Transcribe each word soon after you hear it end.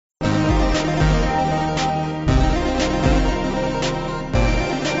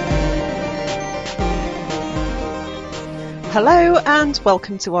Hello and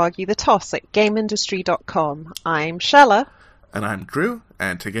welcome to Argue the Toss at GameIndustry.com. I'm Chella. And I'm Drew,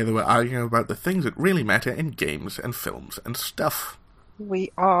 and together we're arguing about the things that really matter in games and films and stuff.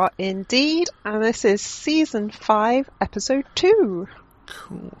 We are indeed, and this is Season 5, Episode 2.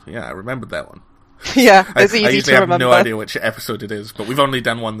 Cool. Yeah, I remembered that one. Yeah, it's easy I usually to remember. have no idea which episode it is, but we've only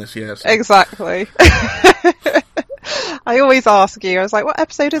done one this year. So. Exactly. I always ask you, I was like, what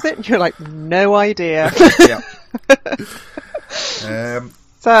episode is it? And you're like, no idea. Yeah.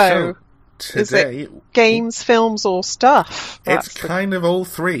 So today, is it games, films, or stuff? It's kind of all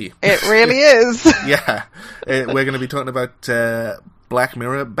three. It really is. Yeah. We're going to be talking about Black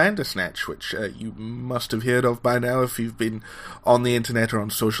Mirror Bandersnatch, which you must have heard of by now if you've been on the internet or on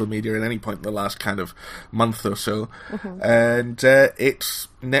social media at any point in the last kind of month or so. Mm-hmm. And it's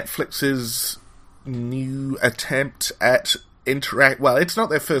Netflix's new attempt at well, it's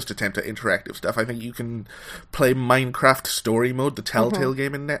not their first attempt at interactive stuff. I think you can play Minecraft Story Mode, the Telltale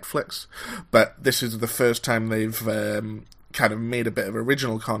game in Netflix, but this is the first time they've kind of made a bit of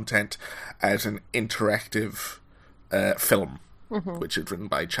original content as an interactive film, which is written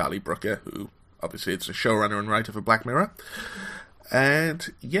by Charlie Brooker, who obviously is the showrunner and writer for Black Mirror.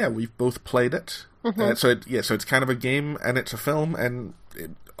 And yeah, we've both played it. So it's kind of a game and it's a film, and it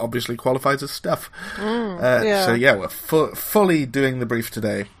obviously qualifies as stuff. So yeah, we're fully doing the brief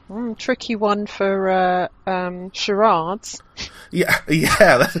today. Tricky one for charades. Yeah,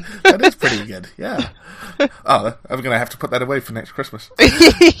 that is pretty good. Yeah. Oh, I'm going to have to put that away for next Christmas.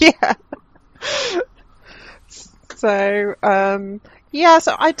 Yeah. So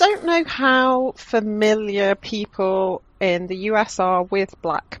I don't know how familiar people in the US are with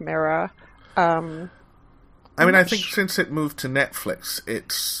Black Mirror. I mean, I think since it moved to Netflix,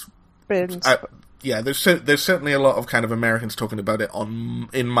 it's been... there's certainly a lot of kind of Americans talking about it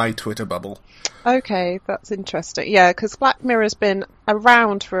in my Twitter bubble. Okay, that's interesting. Yeah, because Black Mirror's been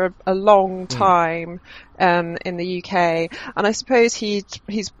around for a long time in the UK, and I suppose he's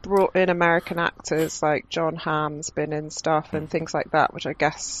brought in American actors, like John Hamm's been in stuff and things like that, which I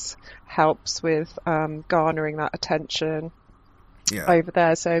guess helps with garnering that attention. Yeah. Over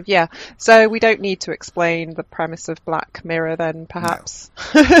there, so we don't need to explain the premise of Black Mirror then, perhaps.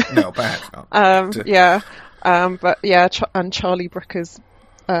 No, perhaps not. But yeah, and Charlie Brooker's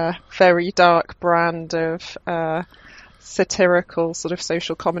very dark brand of satirical sort of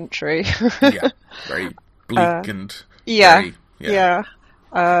social commentary. Very bleak and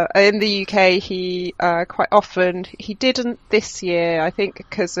in the UK, he quite often, he didn't this year, I think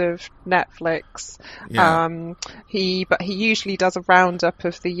because of Netflix. He usually does a roundup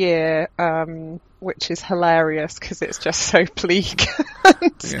of the year, which is hilarious because it's just so bleak.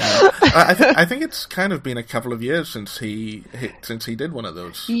 I think it's kind of been a couple of years since he did one of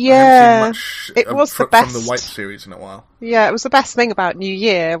those. Yeah, I haven't seen much it was the best from the White series in a while. Yeah, it was the best thing about New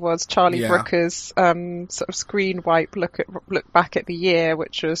Year was Charlie Brooker's sort of screen wipe look back at the year,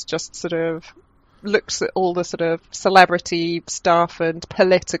 which was just sort of looks at all the sort of celebrity stuff and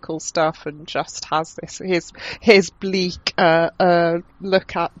political stuff and just has this his bleak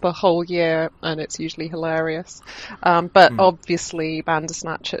look at the whole year, and it's usually hilarious. But obviously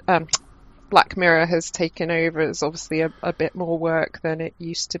Bandersnatch, Black Mirror has taken over. It's obviously a bit more work than it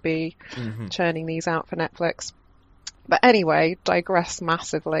used to be churning these out for Netflix. But anyway, digress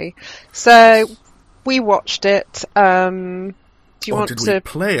massively. So we watched it. Do you want to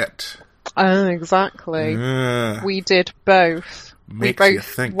play it? Oh, exactly. We did both. Makes we you both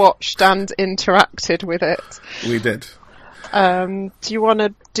think. Watched and interacted with it. We did. Do you want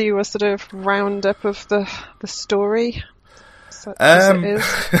to do a sort of roundup of the story? No,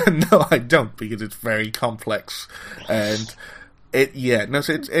 I don't, because it's very complex, and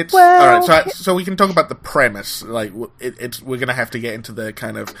it's all right. So we can talk about the premise. Like, we're going to have to get into the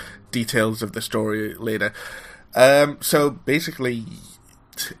kind of details of the story later. So basically,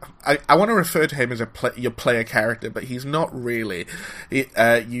 I want to refer to him as your player character, but he's not really.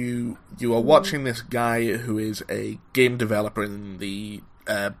 You are watching this guy who is a game developer in the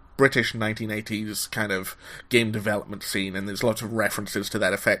British 1980s kind of game development scene, and there's lots of references to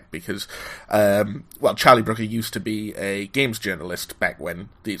that effect because, Charlie Brooker used to be a games journalist back when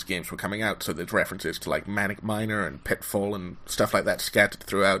these games were coming out, so there's references to like Manic Miner and Pitfall and stuff like that scattered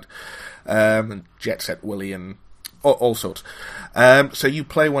throughout, and Jet Set Willy and all sorts. So you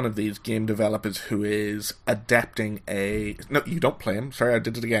play one of these game developers who is adapting No, you don't play him. Sorry, I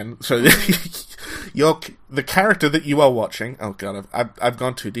did it again. So the character that you are watching... Oh, God, I've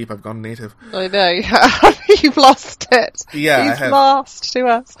gone too deep. I've gone native. I know. You've lost it. Yeah, He's lost to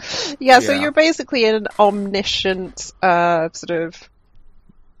us. Yeah, so you're basically an omniscient sort of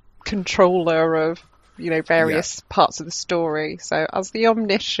controller of various parts of the story. So as the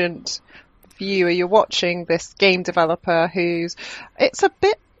omniscient viewer, you're watching this game developer it's a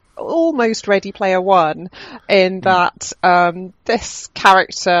bit almost Ready Player One in that this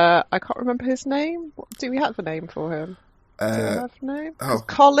character, I can't remember his name. Do we have a name for him? Do we have a name?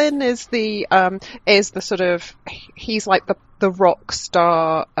 Colin is the sort of, he's like the rock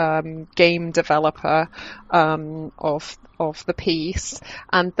star game developer of the piece,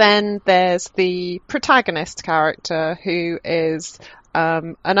 and then there's the protagonist character who is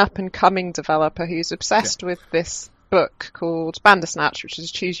an up and coming developer who's obsessed with this book called Bandersnatch, which is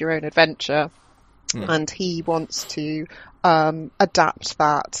Choose Your Own Adventure, and he wants to adapt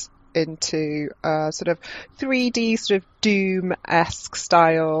that into sort of 3D, sort of Doom-esque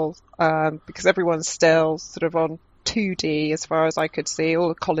style, because everyone's still sort of on 2D as far as I could see.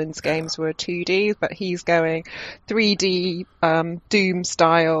 All of Colin's games were 2D, but he's going 3D Doom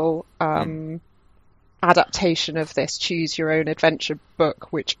style adaptation of this Choose Your Own Adventure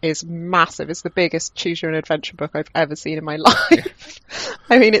book, which is massive. It's the biggest Choose Your Own Adventure book I've ever seen in my life.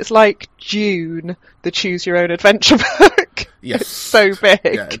 I mean, it's like Dune, the Choose Your Own Adventure book. Yes. It's so big.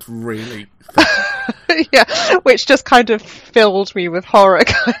 Yeah, it's really yeah, which just kind of filled me with horror,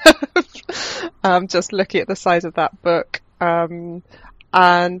 kind of, just looking at the size of that book. And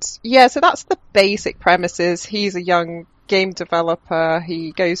yeah, so that's the basic premises. He's a young game developer.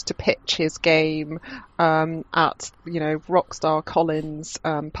 He goes to pitch his game at Rockstar Collins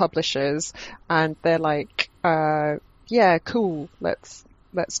publishers, and they're like, yeah, cool, let's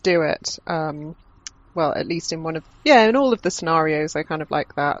do it. Well, at least in in all of the scenarios, I kind of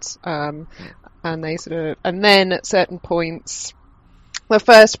like that. And they and then at certain points, the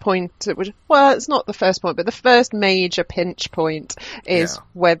first point, it's not the first point, but the first major pinch point is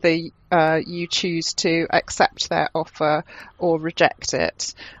whether you choose to accept their offer or reject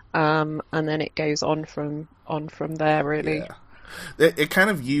it. And then it goes on from there, really. Yeah. It kind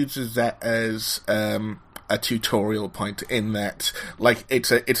of uses that as a tutorial point, in that, like, it's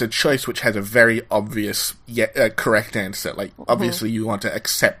a choice which has a very obvious correct answer. Like, obviously you want to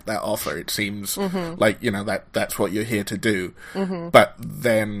accept that offer. It seems like, that's what you're here to do. But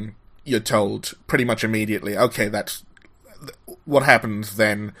then you're told pretty much immediately, okay, that's what happens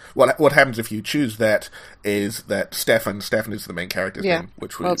then. What happens if you choose that is that Stefan is the main character's name,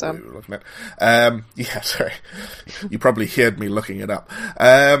 which we were looking at. Yeah, sorry. You probably heard me looking it up.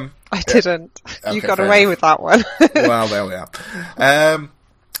 I didn't. Okay, you got away with that one. Well, there we are.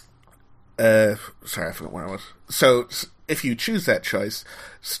 Sorry, I forgot where I was. So, if you choose that choice,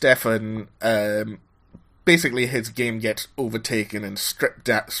 Stefan, basically his game gets overtaken and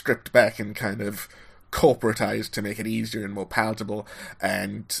stripped back and kind of corporatized to make it easier and more palatable,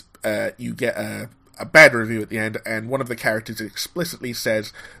 and you get a bad review at the end, and one of the characters explicitly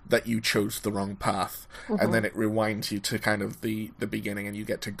says that you chose the wrong path, and then it rewinds you to kind of the beginning, and you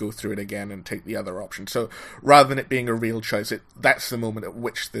get to go through it again and take the other option. So rather than it being a real choice, that's the moment at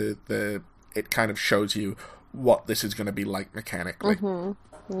which it kind of shows you what this is going to be like mechanically.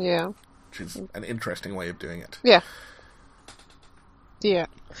 Yeah. Which is an interesting way of doing it. Yeah. Yeah.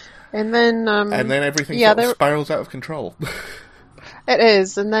 And then everything sort of spirals out of control. It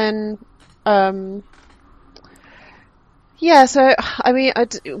is, and then so I mean,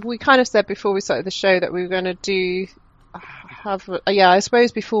 we kind of said before we started the show that we were going to I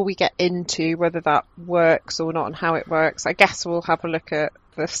suppose before we get into whether that works or not and how it works, I guess we'll have a look at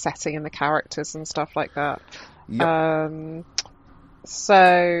the setting and the characters and stuff like that. Yep.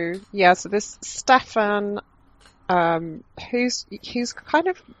 So this Stefan, who's kind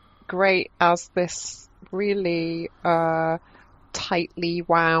of great as this really tightly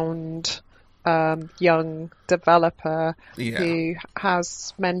wound young developer who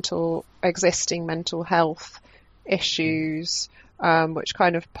has existing mental health issues, which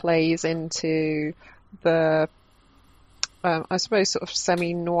kind of plays into the I suppose sort of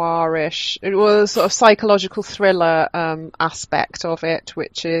semi-noirish, it was sort of psychological thriller aspect of it,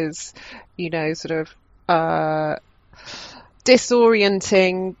 which is, sort of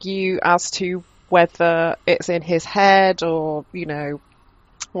disorienting you as to whether it's in his head or,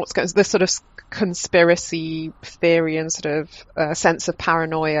 what's going, this sort of conspiracy theory and sort of sense of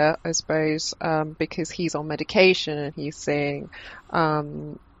paranoia, I suppose, because he's on medication and he's seeing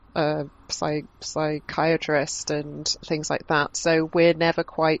a psychiatrist and things like that. So we're never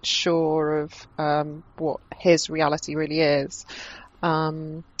quite sure of what his reality really is.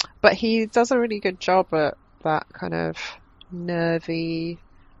 But he does a really good job at that kind of nervy.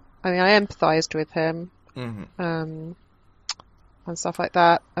 I mean, I empathised with him and stuff like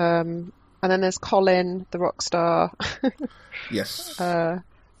that. And then there's Colin, the rock star. Yes.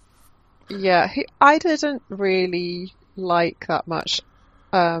 Yeah, I didn't really like that much.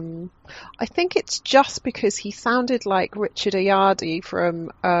 I think it's just because he sounded like Richard Ayoade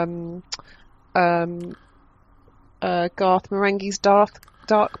from Garth Marenghi's Dark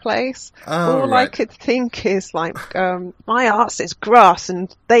Place. Oh, All right. I could think is like, my arse is grass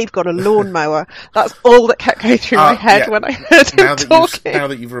and they've got a lawnmower. That's all that kept going through my head when I heard him talking. Now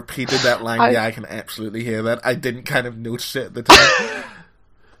that you've repeated that line, I can absolutely hear that. I didn't kind of notice it at the time.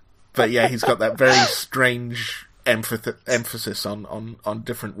 But yeah, he's got that very strange emphasis on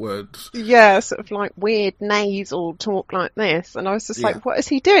different words. Yeah, sort of like weird nasal talk like this. And I was just like, what is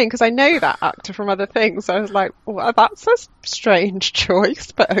he doing? Because I know that actor from other things. So I was like, well, that's a strange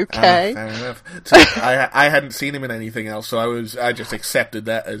choice, but okay. Fair enough. So I hadn't seen him in anything else, so I just accepted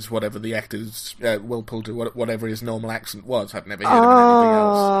that as whatever the actor's will pull to, whatever his normal accent was. I've never heard him in anything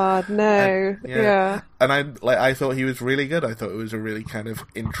else. No. Yeah. And I thought he was really good. I thought it was a really kind of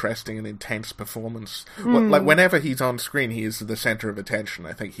interesting and intense performance. Like whenever he's on screen, he is the center of attention.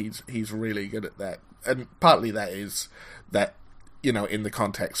 I think he's really good at that. And partly that is that, you know, in the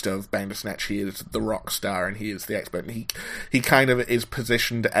context of Bandersnatch, he is the rock star and he is the expert. And he kind of is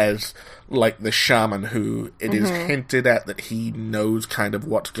positioned as like the shaman who it is hinted at that he knows kind of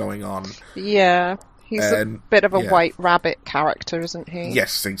what's going on. Yeah. He's a bit of a white rabbit character, isn't he?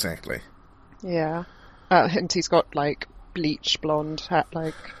 Yes, exactly. Yeah. And he's got like bleach blonde hair,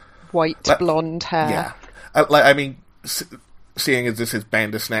 like white blonde hair. Yeah. Seeing as this is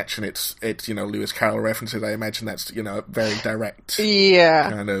Bandersnatch and it's you know, Lewis Carroll references, I imagine that's, you know, very direct. Yeah.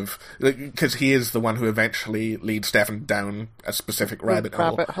 Kind of, because he is the one who eventually leads Stefan down a specific rabbit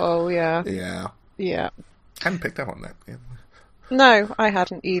hole. Rabbit hole, yeah. Yeah. Yeah. Hadn't picked up on that. Yeah. No, I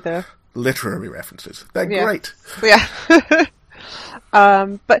hadn't either. Literary references. They're great. Yeah.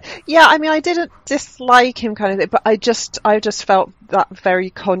 But yeah, I mean, I didn't dislike him kind of thing, but I just felt that very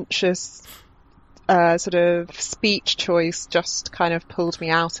conscious sort of speech choice just kind of pulled me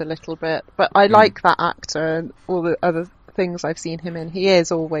out a little bit. But I like that actor and all the other things I've seen him in. He is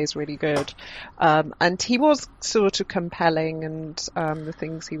always really good. And he was sort of compelling and the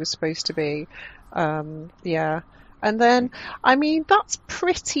things he was supposed to be. Yeah. And then, I mean, that's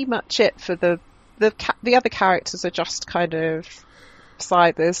pretty much it for the other characters are just kind of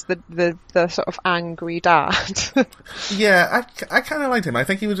side. There's the sort of angry dad. Yeah, I kind of liked him. I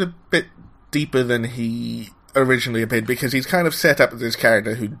think he was a bit deeper than he originally appeared because he's kind of set up as this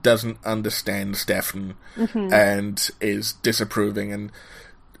character who doesn't understand Stefan and is disapproving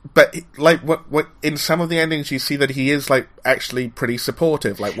but like what in some of the endings you see that he is like actually pretty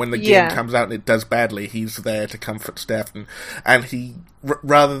supportive. Like when the game comes out and it does badly, he's there to comfort Stefan, and he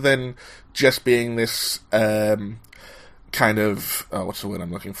rather than just being this kind of what's the word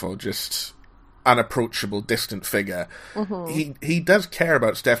I'm looking for, just unapproachable, distant figure. He does care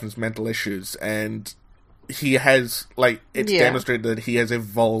about Stefan's mental issues, and he has it's demonstrated that he has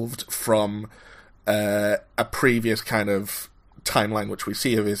evolved from a previous kind of timeline which we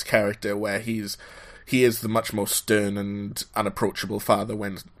see of his character, where he is the much more stern and unapproachable father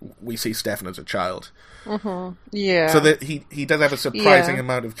when we see Stefan as a child. Yeah. So that he does have a surprising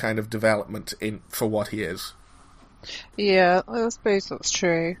amount of kind of development for what he is. Yeah, I suppose that's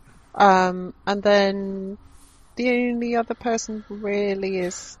true. And then the only other person really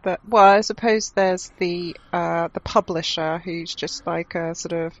is that. Well, I suppose there's the publisher who's just like a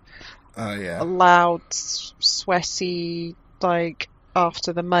sort of a loud, sweaty, like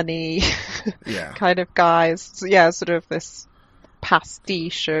after the money kind of guys. So, yeah, sort of this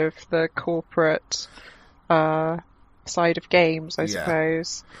pastiche of the corporate side of games, I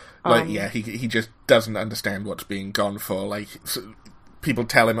suppose. He just doesn't understand what's being gone for. Like, people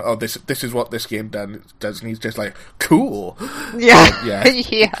tell him, "Oh, this is what this game does," and he's just like, "Cool." Yeah.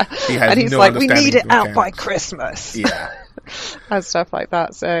 He has and he's no like, "We need it out mechanics by Christmas." Yeah. And stuff like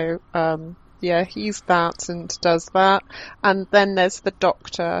that. So, he's that and does that. And then there's the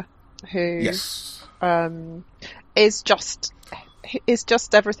Doctor who is just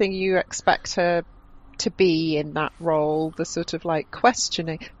everything you expect her to be in that role, the sort of like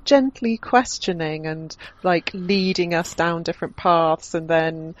gently questioning and like leading us down different paths, and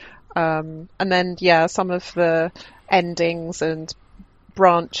then some of the endings and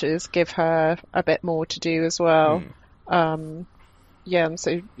branches give her a bit more to do as well. And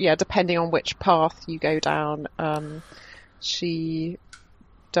so depending on which path you go down, she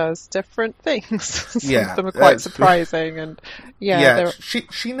does different things. Some of them are quite surprising, and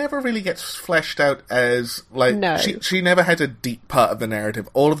she never really gets fleshed out as she never has a deep part of the narrative.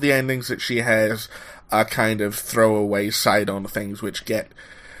 All of the endings that she has are kind of throwaway side-on things which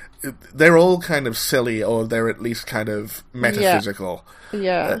they're all kind of silly, or they're at least kind of metaphysical.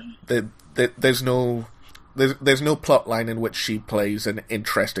 there's no plot line in which she plays an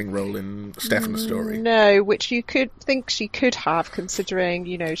interesting role in Stefan's story. No, which you could think she could have,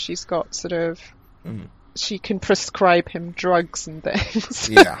 considering, she's got sort of... She can prescribe him drugs and things.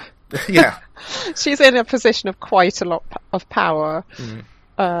 Yeah. She's in a position of quite a lot of power.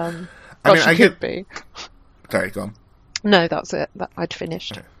 She could be. Sorry, go on. No, that's it. I'd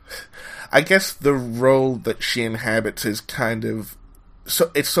finished. Okay. I guess the role that she inhabits is kind of... So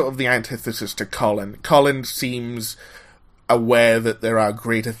it's sort of the antithesis to Colin. Colin seems aware that there are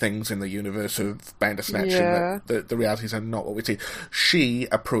greater things in the universe of Bandersnatch and that the realities are not what we see. She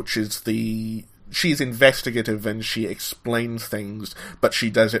approaches she's investigative and she explains things, but she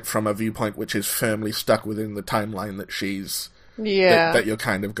does it from a viewpoint which is firmly stuck within the timeline that she's... that you're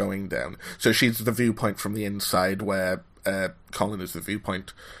kind of going down. So she's the viewpoint from the inside, where Colin is the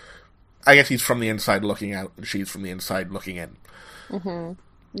viewpoint... I guess he's from the inside looking out, and she's from the inside looking in. Mm-hmm.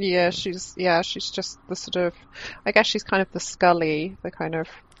 Yeah, she's just the sort of... I guess she's kind of the Scully, the kind of...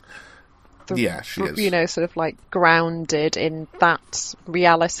 she is. Sort of like grounded in that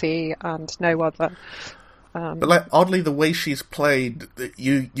reality and no other. But oddly, the way she's played,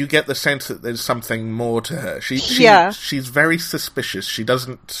 you get the sense that there's something more to her. She's very suspicious. She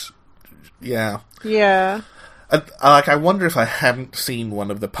doesn't... Yeah. Yeah. I wonder if I haven't seen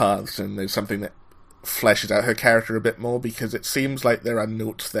one of the paths and there's something that fleshes out her character a bit more, because it seems like there are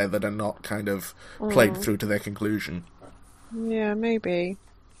notes there that are not kind of played through to their conclusion. Yeah, maybe.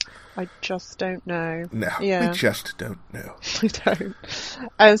 I just don't know. No, we just don't know. We don't.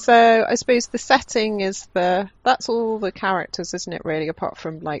 And so I suppose the setting is that's all the characters, isn't it, really, apart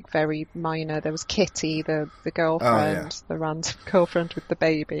from very minor. There was Kitty, the girlfriend, the random girlfriend with the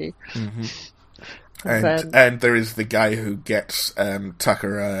baby. Mm-hmm. And there is the guy who gets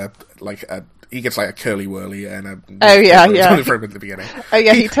Tucker he gets a curly whirly and a... Oh, yeah. For him at the beginning. Oh,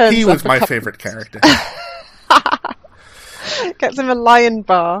 yeah, he was my favourite character. Gets him a Lion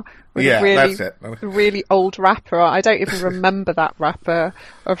bar with a really, that's it. really old wrapper. I don't even remember that wrapper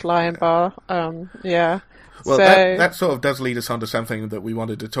of Lion bar. Well, that sort of does lead us on to something that we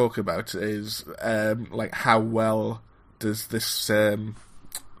wanted to talk about, is how well does this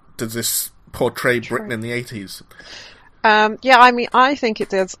portray Britain in the 80s? I think it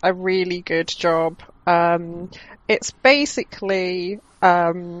does a really good job. It's basically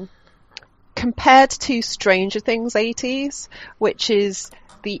compared to Stranger Things 80s, which is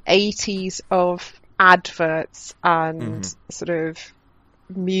the 80s of adverts and sort of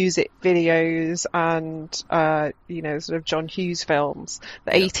music videos and sort of John Hughes films,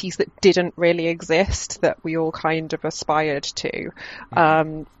 the 80s that didn't really exist, that we all kind of aspired to.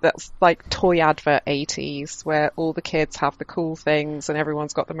 That's like toy advert 80s, where all the kids have the cool things and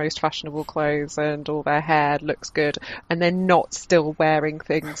everyone's got the most fashionable clothes and all their hair looks good, and they're not still wearing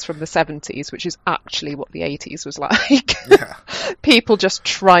things from the 70s, which is actually what the 80s was like. People just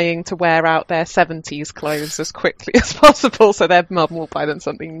trying to wear out their 70s clothes as quickly as possible so their mum will buy them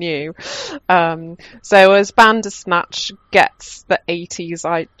something new. So as Bandersnatch gets the 80s,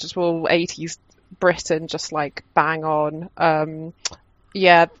 80s Britain just bang on.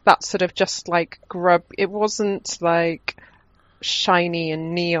 That's sort of just grub. It wasn't shiny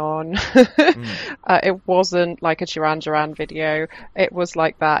and neon. It wasn't like a Duran Duran video. It was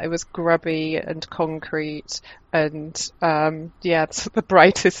like that. It was grubby and concrete. And the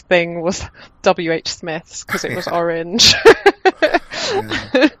brightest thing was W.H. Smith's, because it was orange.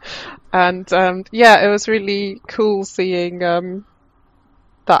 And it was really cool seeing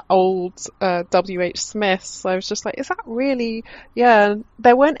that old W.H. Smith. So I was just like, is that really... Yeah,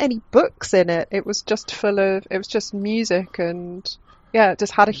 there weren't any books in it. It was just it was just music, and it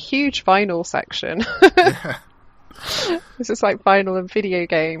just had a huge vinyl section. It's just vinyl and video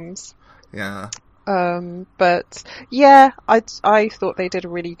games. Yeah. But yeah, I thought they did a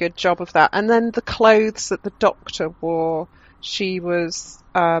really good job of that. And then the clothes that the Doctor wore, she was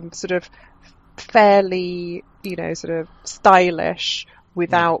sort of fairly, sort of stylish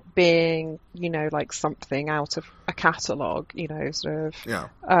without being, something out of a catalogue,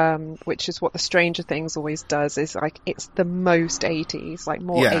 which is what the Stranger Things always does, is it's the most 80s,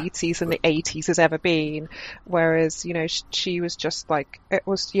 more 80s than the 80s has ever been. Whereas, she was just it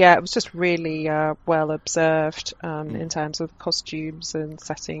was just really well observed in terms of costumes and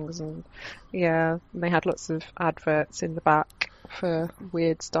settings, and they had lots of adverts in the back for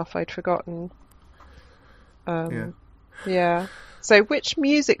weird stuff I'd forgotten. So which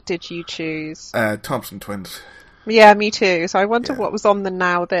music did you choose? Thompson Twins. Yeah, me too. So I wonder what was on the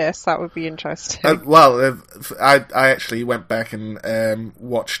Now This. That would be interesting. I actually went back and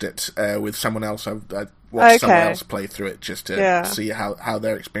watched it with someone else. I watched someone else play through it just to see how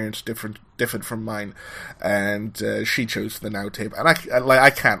their experience differed from mine. And she chose the Now tape, and I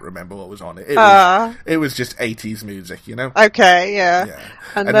can't remember what was on it. It was just 80s music, you know. Okay, yeah.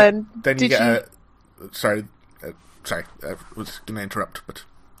 And then you get sorry, I was going to interrupt, but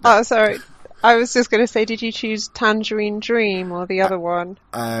sorry. I was just going to say, did you choose Tangerine Dream or the other one?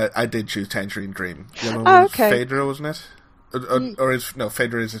 I did choose Tangerine Dream. The other one was Phaedra, wasn't it?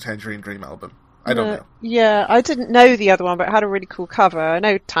 Phaedra is a Tangerine Dream album. I don't know. Yeah, I didn't know the other one, but it had a really cool cover. I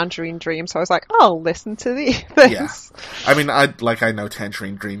know Tangerine Dream, so I was like, I'll listen to this. Yeah. I mean, I know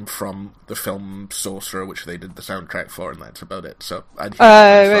Tangerine Dream from the film Sorcerer, which they did the soundtrack for, and that's about it. So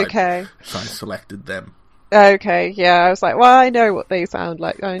okay. So I selected them. Okay, yeah, I was like, well, I know what they sound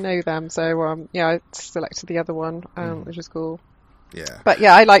like. I know them, so I selected the other one, which is cool. Yeah. But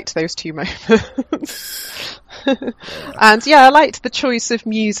yeah, I liked those two moments. And yeah, I liked the choice of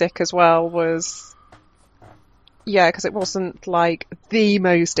music as well, because it wasn't like the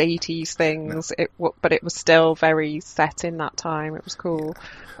most 80s things, but it was still very set in that time. It was cool.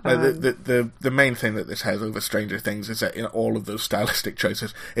 The main thing that this has over Stranger Things is that in all of those stylistic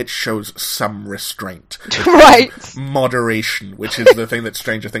choices, it shows some restraint. Right. Moderation, which is the thing that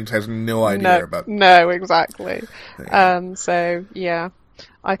Stranger Things has no idea about. No, exactly. Yeah. So, yeah,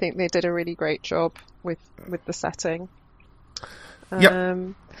 I think they did a really great job with the setting.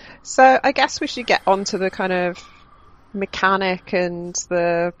 So I guess we should get onto the kind of mechanic and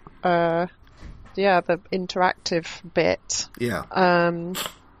the interactive bit.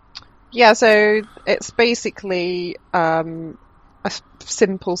 So it's basically a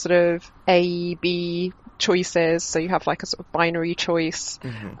simple sort of A/B choices. So you have like a sort of binary choice.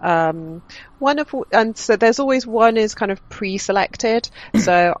 And so there's always one is kind of pre-selected.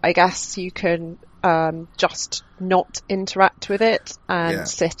 So I guess you can just not interact with it and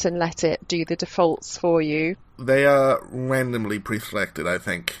sit and let it do the defaults for you. They are randomly pre-selected, I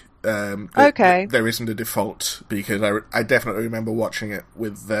think. There isn't a default, because I definitely remember watching it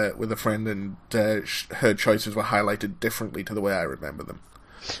with a friend, and her choices were highlighted differently to the way I remember them.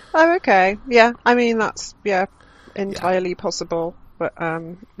 Oh, okay. Yeah, I mean, that's entirely possible. But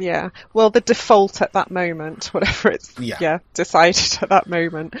well, the default at that moment, whatever it's decided at that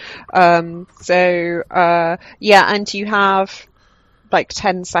moment. And you have like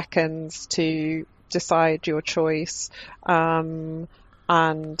 10 seconds to decide your choice. It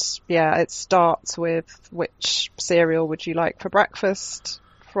starts with which cereal would you like for breakfast,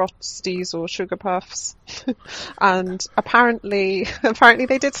 Frosties or Sugar Puffs. And apparently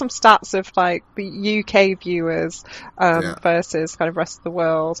they did some stats of like the UK viewers versus kind of rest of the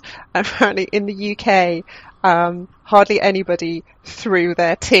world. And apparently in the UK, hardly anybody threw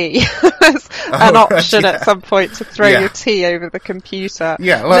their tea as an option at some point to throw your tea over the computer.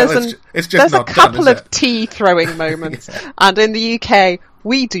 Yeah, well, there's a couple of tea throwing moments, and in the UK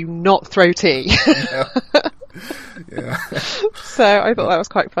we do not throw tea. So I thought that was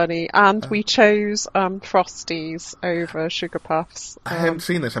quite funny, and we chose Frosties over Sugar Puffs. I haven't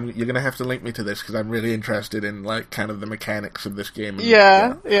seen this. You're going to have to link me to this, because I'm really interested in like kind of the mechanics of this game.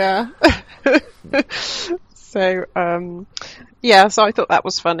 Yeah. So so I thought that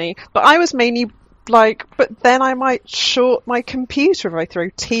was funny, but I was mainly like, but then I might short my computer if I throw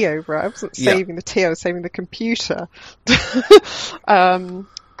tea over it. I wasn't saving the tea, I was saving the computer.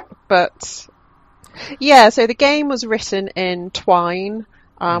 But yeah, so the game was written in Twine,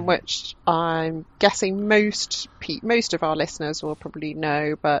 which I'm guessing most of our listeners will probably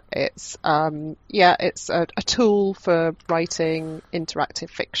know, but it's a tool for writing interactive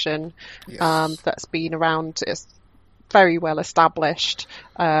fiction that's been around. It's very well established.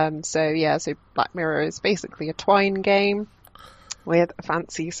 So Black Mirror is basically a Twine game with a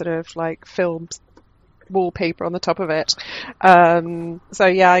fancy sort of like filmed wallpaper on the top of it.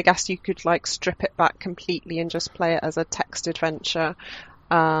 I guess you could like strip it back completely and just play it as a text adventure.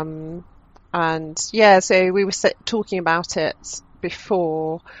 So we were talking about it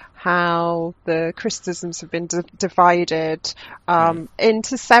before, how the criticisms have been divided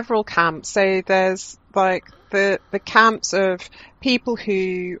into several camps. So there's like the camps of people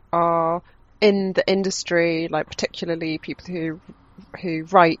who are in the industry, like particularly people who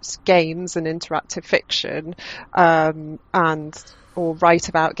write games and interactive fiction, or write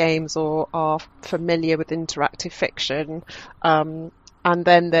about games or are familiar with interactive fiction, and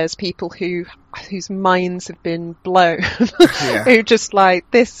then there's people whose minds have been blown, who just like,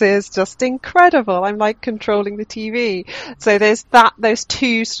 this is just incredible. I'm like controlling the TV. So there's those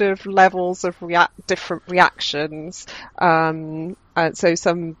two sort of levels of different reactions. And so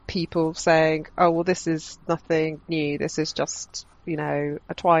some people saying, oh, well, this is nothing new. This is just, a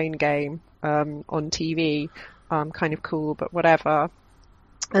twine game, on TV. Kind of cool, but whatever.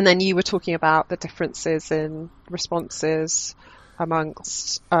 And then you were talking about the differences in responses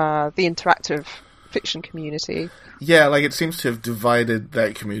amongst the interactive fiction community. Yeah, like it seems to have divided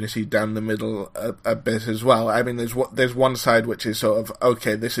that community down the middle a bit as well. I mean, there's one side which is sort of,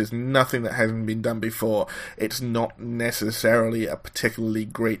 okay, this is nothing that hasn't been done before. It's not necessarily a particularly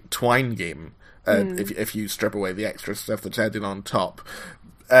great twine game, if you strip away the extra stuff that's added on top,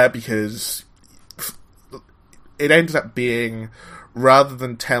 because it ends up being, rather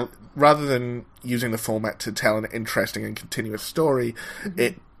than using the format to tell an interesting and continuous story,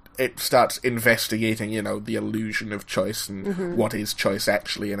 it starts investigating, the illusion of choice and what is choice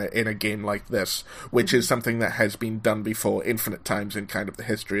actually in a game like this, which is something that has been done before infinite times in kind of the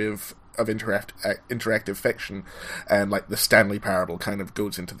history of interactive fiction, and like the Stanley Parable kind of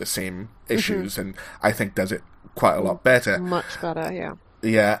goes into the same issues, and I think does it quite a lot better. Much better, yeah.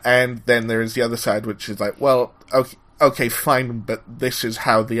 Yeah, and then there is the other side, which is like, well, okay, fine, but this is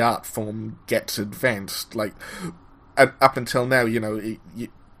how the art form gets advanced. Like, up until now,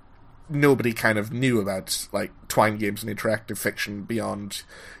 nobody kind of knew about, like, twine games and interactive fiction beyond,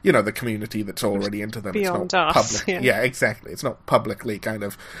 the community that's already into them. Beyond it's not us, public. Yeah, exactly. It's not publicly kind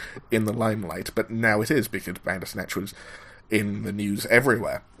of in the limelight, but now it is, because Bandersnatch was in the news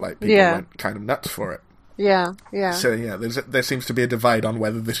everywhere. Like, people went kind of nuts for it. Yeah. So there seems to be a divide on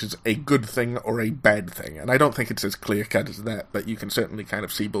whether this is a good thing or a bad thing, and I don't think it's as clear cut as that, but you can certainly kind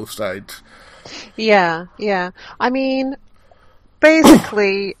of see both sides. Yeah. I mean,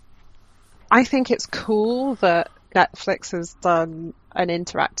 basically, I think it's cool that Netflix has done an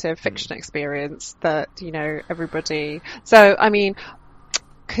interactive fiction experience that, everybody. So, I mean,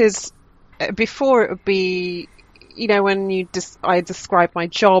 because before it would be, when I describe my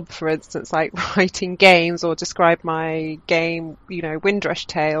job, for instance, like writing games, or describe my game, Windrush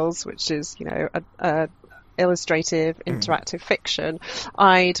Tales, which is, a illustrative interactive fiction,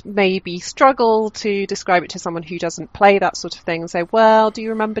 I'd maybe struggle to describe it to someone who doesn't play that sort of thing and say, well, do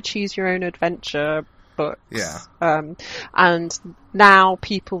you remember Choose Your Own Adventure books? Yeah. And now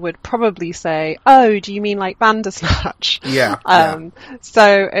people would probably say, oh, do you mean like Bandersnatch? Yeah.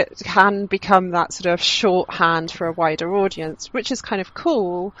 So it can become that sort of shorthand for a wider audience, which is kind of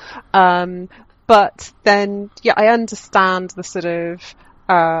cool. But then, I understand the sort of,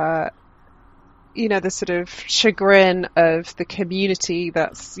 the sort of chagrin of the community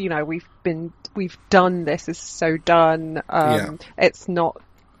that's, we've done this, is so done. It's not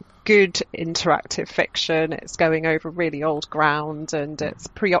good interactive fiction. It's going over really old ground, and it's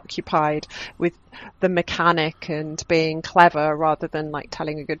preoccupied with the mechanic and being clever rather than like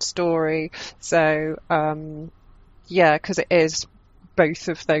telling a good story. So, because it is both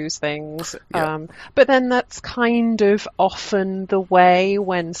of those things. But then that's kind of often the way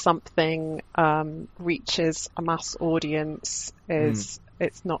when something reaches a mass audience, is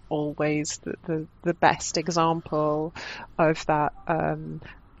it's not always the best example of that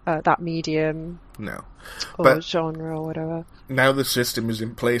that medium, or genre or whatever. Now the system is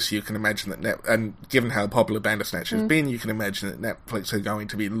in place, you can imagine that and given how popular Bandersnatch has been, you can imagine that Netflix are going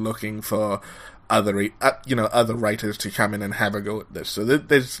to be looking for other writers to come in and have a go at this. So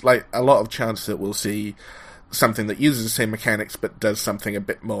there's like a lot of chance that we'll see something that uses the same mechanics but does something a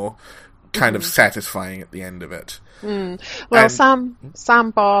bit more kind of satisfying at the end of it. Well,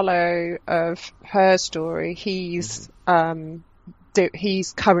 Sam Barlow of Her Story, he's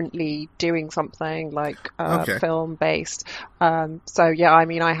currently doing something like film based. So I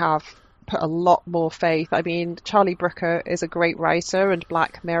mean, I have put a lot more faith. I mean, Charlie Brooker is a great writer, and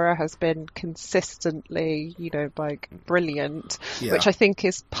Black Mirror has been consistently, brilliant, which I think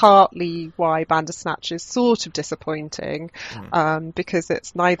is partly why Bandersnatch is sort of disappointing, because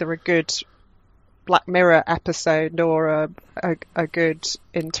it's neither a good Black Mirror episode nor a good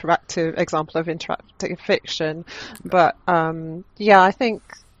interactive example of interactive fiction. But I think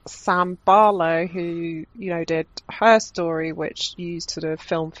Sam Barlow, who did Her Story, which used sort of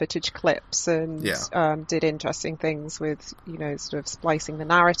film footage clips and did interesting things with sort of splicing the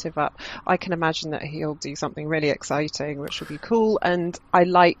narrative up, I can imagine that he'll do something really exciting, which will be cool. And I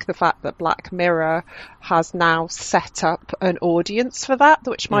like the fact that Black Mirror has now set up an audience for that,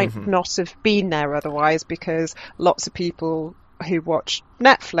 which might not have been there otherwise, because lots of people who watch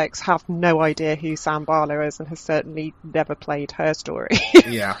Netflix have no idea who Sam Barlow is and has certainly never played her story.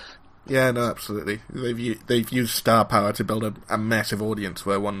 Yeah, no, absolutely. They've used star power to build a massive audience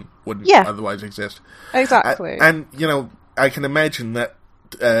where one wouldn't otherwise exist. Exactly. And I can imagine that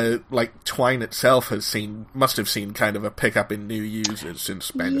Twine itself must have seen kind of a pickup in new users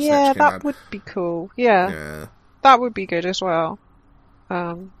since Bandersnatch came out. Yeah, that would be cool. Yeah, that would be good as well.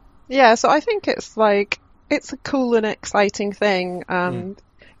 So I think it's a cool and exciting thing. I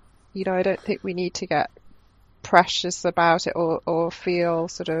don't think we need to get precious about it or feel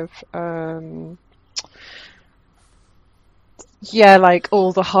sort of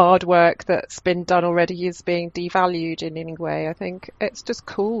all the hard work that's been done already is being devalued in any way. I think it's just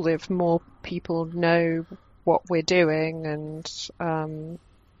cool if more people know what we're doing and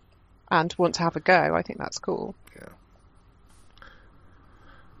want to have a go. I think that's cool. Yeah.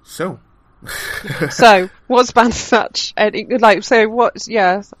 So what's Bandersnatch? Why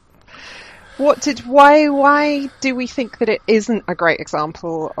do we think that it isn't a great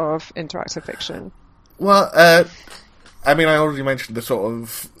example of interactive fiction? Well, I already mentioned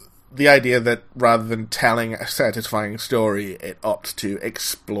the idea that rather than telling a satisfying story, it opts to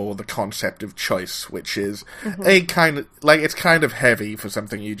explore the concept of choice, which is a kind of, it's kind of heavy for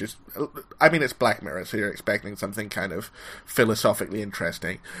something you just... it's Black Mirror, so you're expecting something kind of philosophically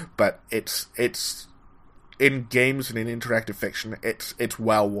interesting, but it's in games and in interactive fiction, it's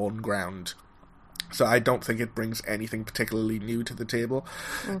well-worn ground. So I don't think it brings anything particularly new to the table.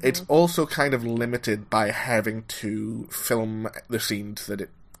 It's also kind of limited by having to film the scenes that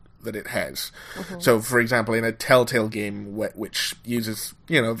it has. So, for example, in a Telltale game which uses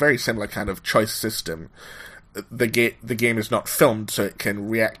a very similar kind of choice system, the game is not filmed, so it can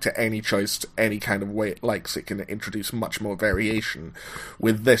react to any choice any kind of way it likes. It can introduce much more variation.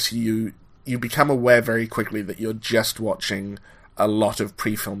 With this, you become aware very quickly that you're just watching a lot of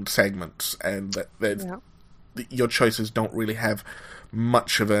pre-filmed segments, and that your choices don't really have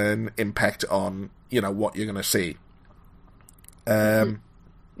much of an impact on what you're going to see. There's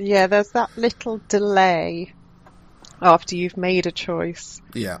that little delay after you've made a choice.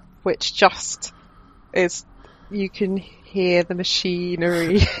 Yeah, which just is, you can hear the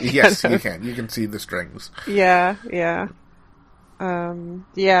machinery. Yes, you can. You can see the strings. Yeah. And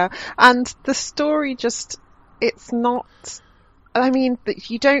the story just, it's not.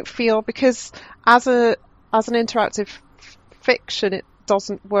 You don't feel, because as an interactive fiction, it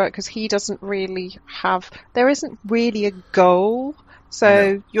doesn't work because he doesn't really there isn't really a goal.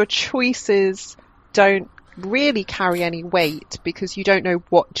 So your choices don't really carry any weight because you don't know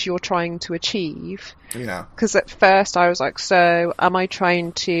what you're trying to achieve. Yeah. Because at first I was like, so am I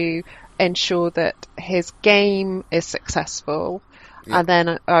trying to ensure that his game is successful? Yeah. And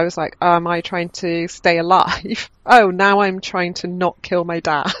then I was like, am I trying to stay alive? Oh, now I'm trying to not kill my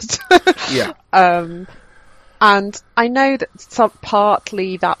dad. Yeah. And I know that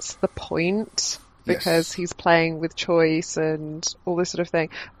partly that's the point, because he's playing with choice and all this sort of thing.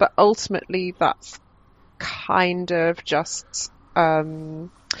 But ultimately that's kind of just, you're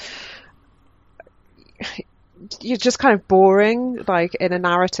just kind of boring, in a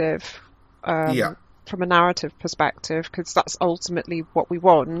narrative. From a narrative perspective, because that's ultimately what we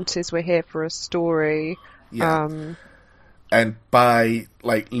want, is we're here for a story. Yeah. And by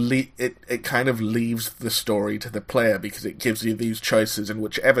it kind of leaves the story to the player, because it gives you these choices, and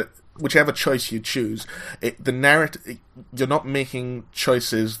whichever choice you choose, the narrative, you're not making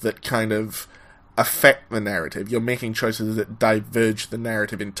choices that kind of affect the narrative. You're making choices that diverge the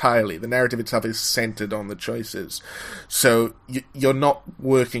narrative entirely. The narrative itself is centered on the choices. So you're not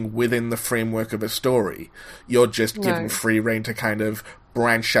working within the framework of a story. You're just given free rein to kind of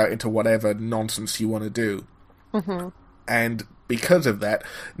branch out into whatever nonsense you want to do. And because of that,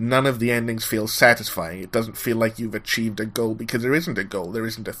 none of the endings feel satisfying. It doesn't feel like you've achieved a goal, because there isn't a goal. There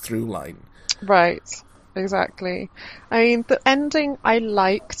isn't a through line. Right. Exactly. The ending I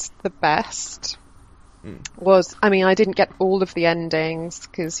liked the best was, I didn't get all of the endings,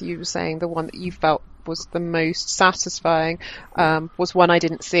 because you were saying the one that you felt was the most satisfying was one I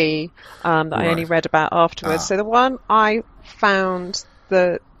didn't see, that I only read about afterwards. So the one I found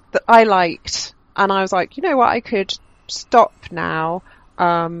that I liked, and I was like, you know what, I could stop now,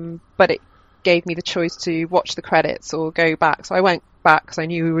 but it gave me the choice to watch the credits or go back. So I went back because I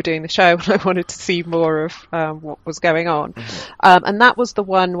knew we were doing the show and I wanted to see more of what was going on. And that was the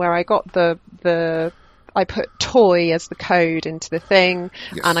one where I got I put toy as the code into the thing,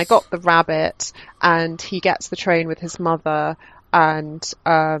 and I got the rabbit, and he gets the train with his mother, and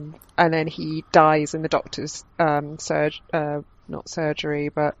then he dies in the doctor's not surgery,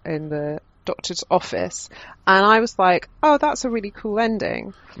 but in the doctor's office, and I was like, oh, that's a really cool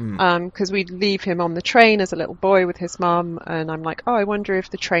ending, because we'd leave him on the train as a little boy with his mum, and I'm like, oh, I wonder if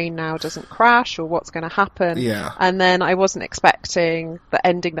the train now doesn't crash or what's going to happen. And then I wasn't expecting the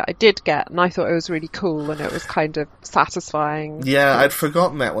ending that I did get, and I thought it was really cool, and it was kind of satisfying. I'd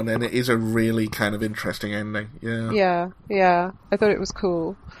forgotten that one, and it is a really kind of interesting ending. Yeah, I thought it was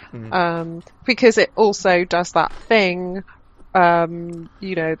cool, because it also does that thing,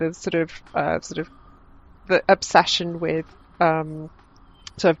 you know, the sort of the obsession with sort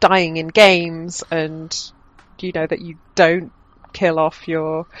of dying in games, and you know that you don't kill off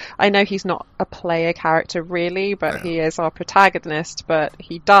your. I know he's not a player character really, but he is our protagonist. But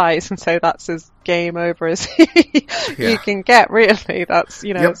he dies, and so that's as game over as you can get. Really, that's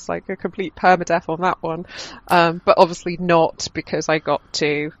it's like a complete permadeath on that one. But obviously not, because I got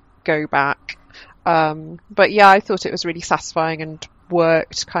to go back. But yeah, I thought it was really satisfying and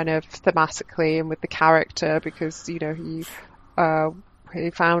worked kind of thematically and with the character, because he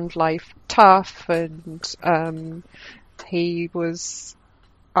found life tough, and he was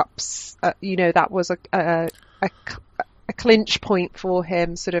that was a clinch point for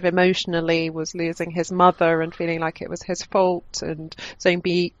him, sort of emotionally, was losing his mother and feeling like it was his fault, and so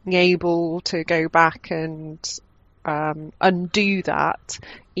being able to go back and undo that,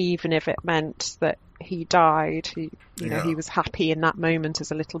 even if it meant that he died. He was happy in that moment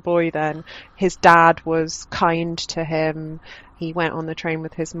as a little boy. Then his dad was kind to him. He went on the train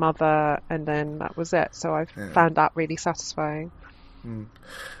with his mother, and then that was it. So I found that really satisfying.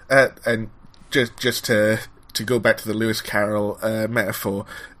 And just to go back to the Lewis Carroll metaphor,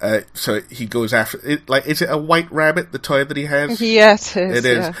 so he goes after it. Like, is it a white rabbit, the toy that he has? Yes, it is. It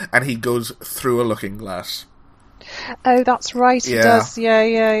is, and he goes through a looking glass. Oh, that's right, he does.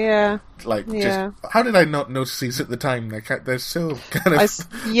 Yeah. Just, how did I not notice these at the time? They're so kind of...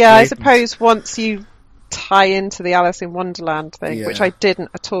 I suppose once you tie into the Alice in Wonderland thing, which I didn't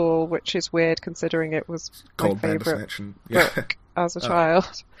at all, which is weird considering it was my favourite book as a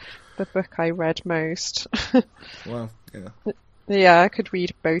child. The book I read most. Well, I could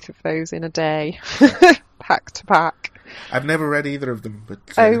read both of those in a day, back to back. I've never read either of them, but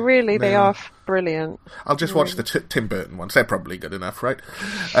oh really? They are brilliant. I'll just watch the Tim Burton ones. They're probably good enough, right?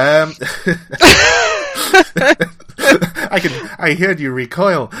 I heard you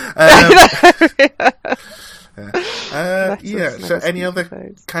recoil. So any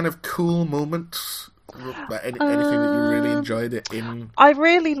other kind of cool moments? Anything that you really enjoyed it in? I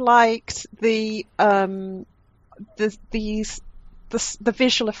really liked the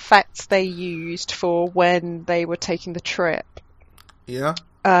visual effects they used for when they were taking the trip. Yeah.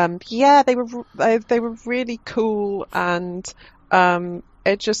 They were really cool, and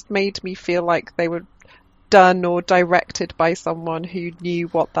it just made me feel like they were done or directed by someone who knew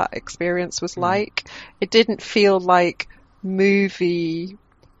what that experience was like. It didn't feel like movie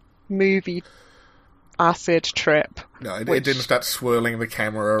acid trip. No, it didn't start swirling the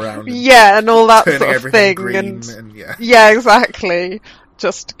camera around. And all that sort of thing. Green and exactly.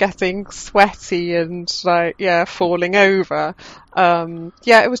 Just getting sweaty and falling over.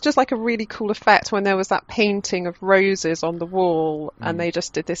 It was just like a really cool effect when there was that painting of roses on the wall, and they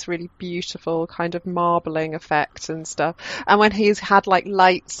just did this really beautiful kind of marbling effect and stuff. And when he's had like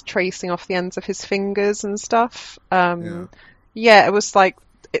lights tracing off the ends of his fingers and stuff. It was like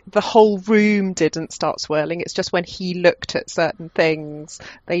the whole room didn't start swirling. It's just when he looked at certain things,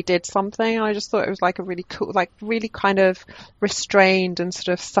 they did something. I just thought it was like a really cool, like really kind of restrained and sort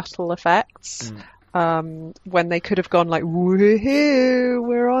of subtle effects. When they could have gone like, woohoo,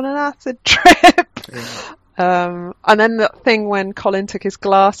 we're on an acid trip. And then the thing when Colin took his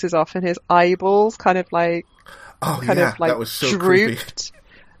glasses off and his eyeballs kind of like that was so drooped. Creepy.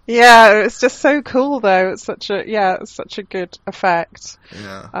 Yeah, it's just so cool though. It's such a good effect.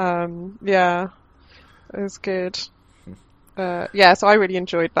 It was good. So I really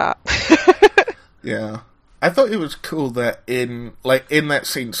enjoyed that. I thought it was cool that in that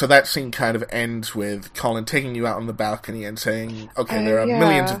scene, so that scene kind of ends with Colin taking you out on the balcony and saying, okay, there are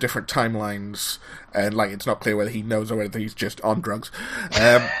millions of different timelines, and like it's not clear whether he knows or whether he's just on drugs.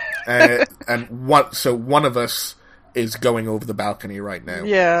 And one of us is going over the balcony right now.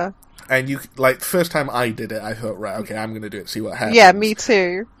 Yeah. And you, like, first time I did it, I thought, right, okay, I'm going to do it, see what happens. Yeah, me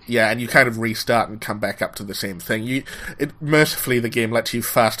too. Yeah, and you kind of restart and come back up to the same thing. Mercifully, the game lets you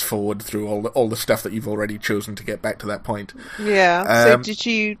fast forward through all the stuff that you've already chosen to get back to that point. Yeah. So did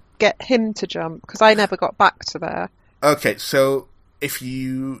you get him to jump? Because I never got back to there. Okay, so if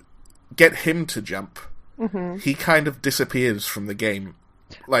you get him to jump, he kind of disappears from the game.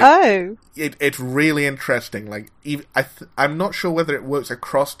 Like, it's really interesting. Like, I'm not sure whether it works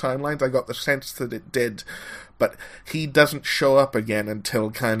across timelines. I got the sense that it did, but he doesn't show up again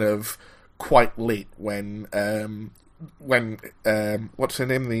until kind of quite late when what's her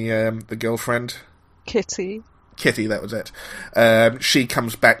name? The girlfriend? Kitty, that was it. She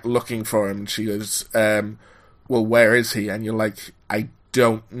comes back looking for him, and she goes, well, where is he? And you're like, I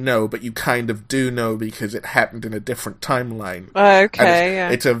don't know, but you kind of do know because it happened in a different timeline.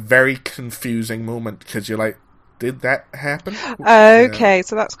 Okay, it's a very confusing moment because you're like, did that happen? Okay,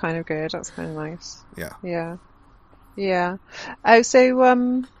 so that's kind of good. That's kind of nice. Yeah. Oh,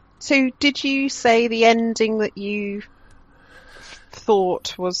 so did you say the ending that you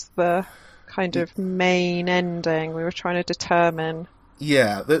thought was the kind of main ending we were trying to determine?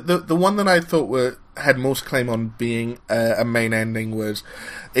 Yeah, the one that I thought had most claim on being a main ending was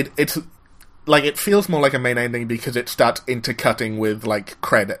it's like it feels more like a main ending because it starts intercutting with like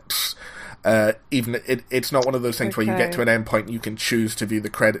credits. Even it's not one of those things where you get to an end point and you can choose to view the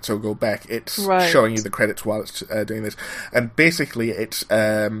credits or go back. It's showing you the credits while it's doing this, and basically it's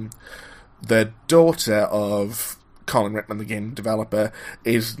the daughter of Colin Rickman, the game developer,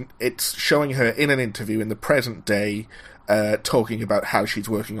 it's showing her in an interview in the present day. Talking about how she's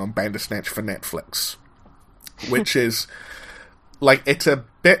working on Bandersnatch for Netflix, which is like it's a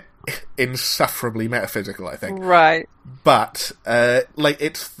bit insufferably metaphysical, I think. Right. But like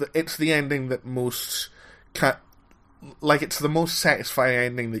it's the ending that most it's the most satisfying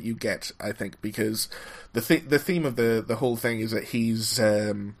ending that you get, I think, because the theme of the whole thing is that he's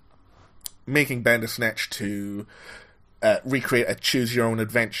making Bandersnatch to recreate a choose your own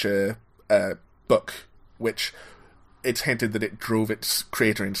adventure book, which it's hinted that it drove its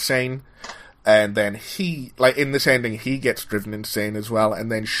creator insane, and then he, like in this ending, he gets driven insane as well,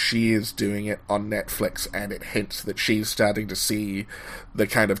 and then she is doing it on Netflix, and it hints that she's starting to see the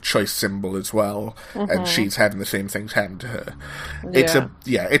kind of choice symbol as well, and she's having the same things happen to her. It's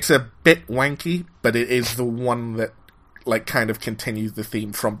a bit wanky, but it is the one that like kind of continues the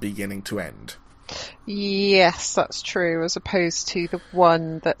theme from beginning to end. Yes, that's true, as opposed to the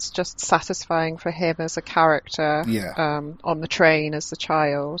one that's just satisfying for him as a character on the train as a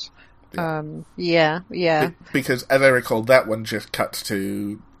child. Because as I recall, that one just cuts to,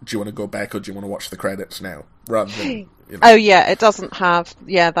 do you want to go back or do you want to watch the credits now? Rather than, you know. Oh yeah, it doesn't have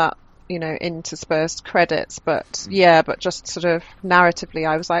that, interspersed credits, but but just sort of narratively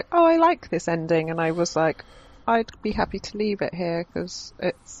I was like, oh, I like this ending, and I was like, I'd be happy to leave it here because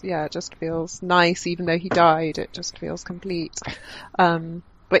it's it just feels nice. Even though he died, it just feels complete.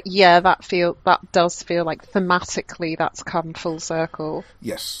 But that does feel like thematically that's come full circle.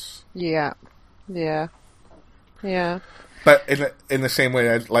 Yes. Yeah. But in the same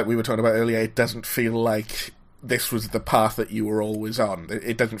way, like we were talking about earlier, it doesn't feel like this was the path that you were always on.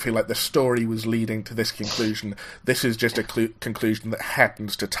 It doesn't feel like the story was leading to this conclusion. This is just a conclusion that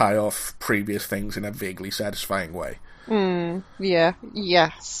happens to tie off previous things in a vaguely satisfying way. Yeah,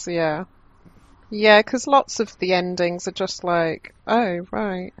 because lots of the endings are just like, oh,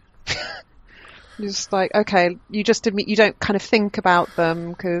 right. You're just like, okay, you don't kind of think about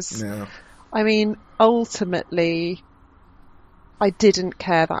them, because, I mean, ultimately, I didn't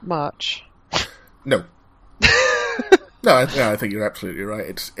care that much. No. No, I think you're absolutely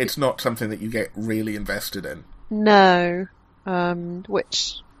right. It's not something that you get really invested in. No,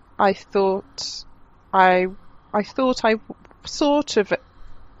 which I thought I sort of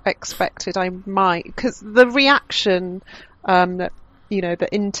expected I might, because the reaction that the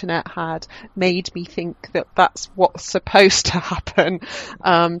internet had made me think that that's what's supposed to happen.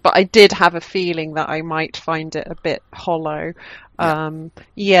 But I did have a feeling that I might find it a bit hollow. And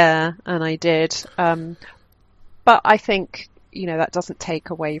I did. But I think, that doesn't take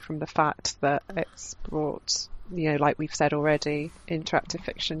away from the fact that it's brought, like we've said already, interactive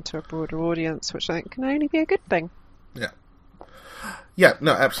fiction to a broader audience, which I think can only be a good thing. Yeah. Yeah,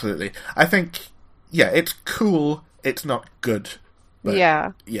 no, absolutely. I think, it's cool, it's not good. But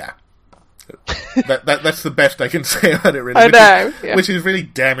yeah. That's the best I can say about it, really. Which is really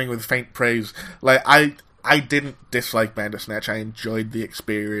damning with faint praise. Like, I didn't dislike Bandersnatch. I enjoyed the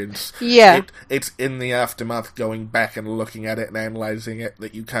experience. Yeah. It's in the aftermath, going back and looking at it and analysing it,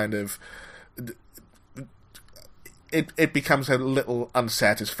 that you kind of... It becomes a little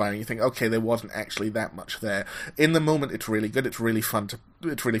unsatisfying. You think, okay, there wasn't actually that much there. In the moment, it's really good. It's really fun to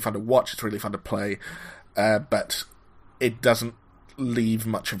watch. It's really fun to play. But it doesn't leave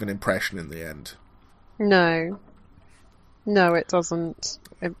much of an impression in the end. No, it doesn't.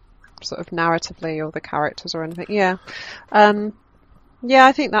 Sort of narratively or the characters or anything.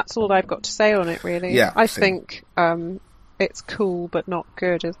 I think that's all I've got to say on it, really. I think it's cool but not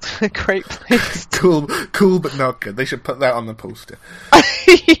good is a great place. Cool but not good. They should put that on the poster.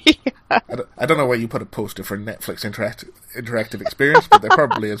 Yeah. I don't know where you put a poster for Netflix interactive experience, but there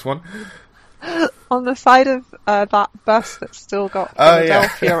probably is one. On the side of that bus that's still got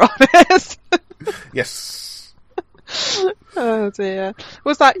Philadelphia on it. Yes. Oh dear.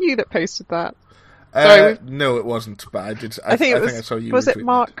 Was that you that posted that? No, it wasn't. But I did. I think I saw you. Was it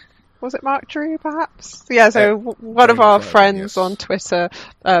Mark? Was it Mark Drew, perhaps? Yeah. So one of our friends on Twitter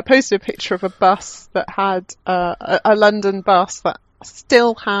posted a picture of a bus that had a London bus that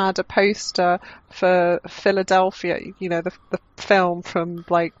still had a poster for Philadelphia. You know, the film from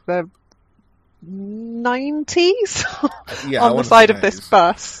like the 90s on the side of this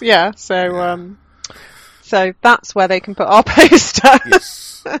bus. Yeah. So so that's where they can put our poster.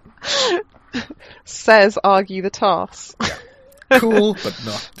 Yes. Says argue the toss. Yeah. Cool, but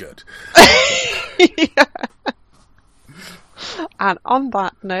not good. Yeah. And on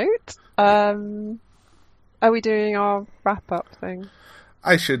that note, are we doing our wrap-up thing?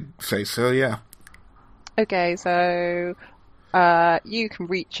 I should say so, yeah. Okay, so you can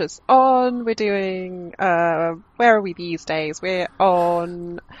reach us on, we're doing, where are we these days? We're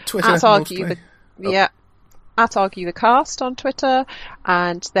on Twitter, at Argue at Argue the Cast on Twitter,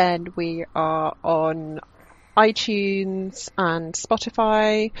 and then we are on iTunes and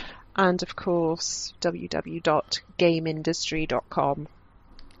Spotify, and of course www.gameindustry.com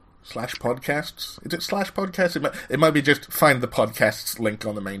 /podcasts. Is it /podcasts? It might be just find the podcasts link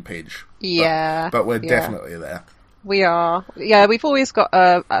on the main page. Yeah, but we're definitely there. We are. Yeah, we've always got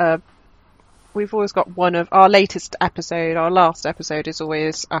one of our latest episode. Our last episode is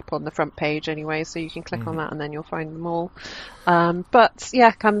always up on the front page anyway, so you can click on that and then you'll find them all. But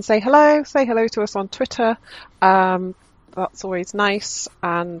yeah, come and say hello. Say hello to us on Twitter. That's always nice,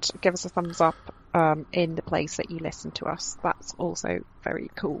 and give us a thumbs up in the place that you listen to us. That's also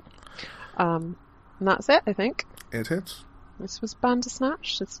very cool. And that's it, I think. It is. This was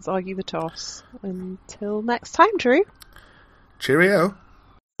Bandersnatch. This is Argue the Toss. Until next time, Drew. Cheerio.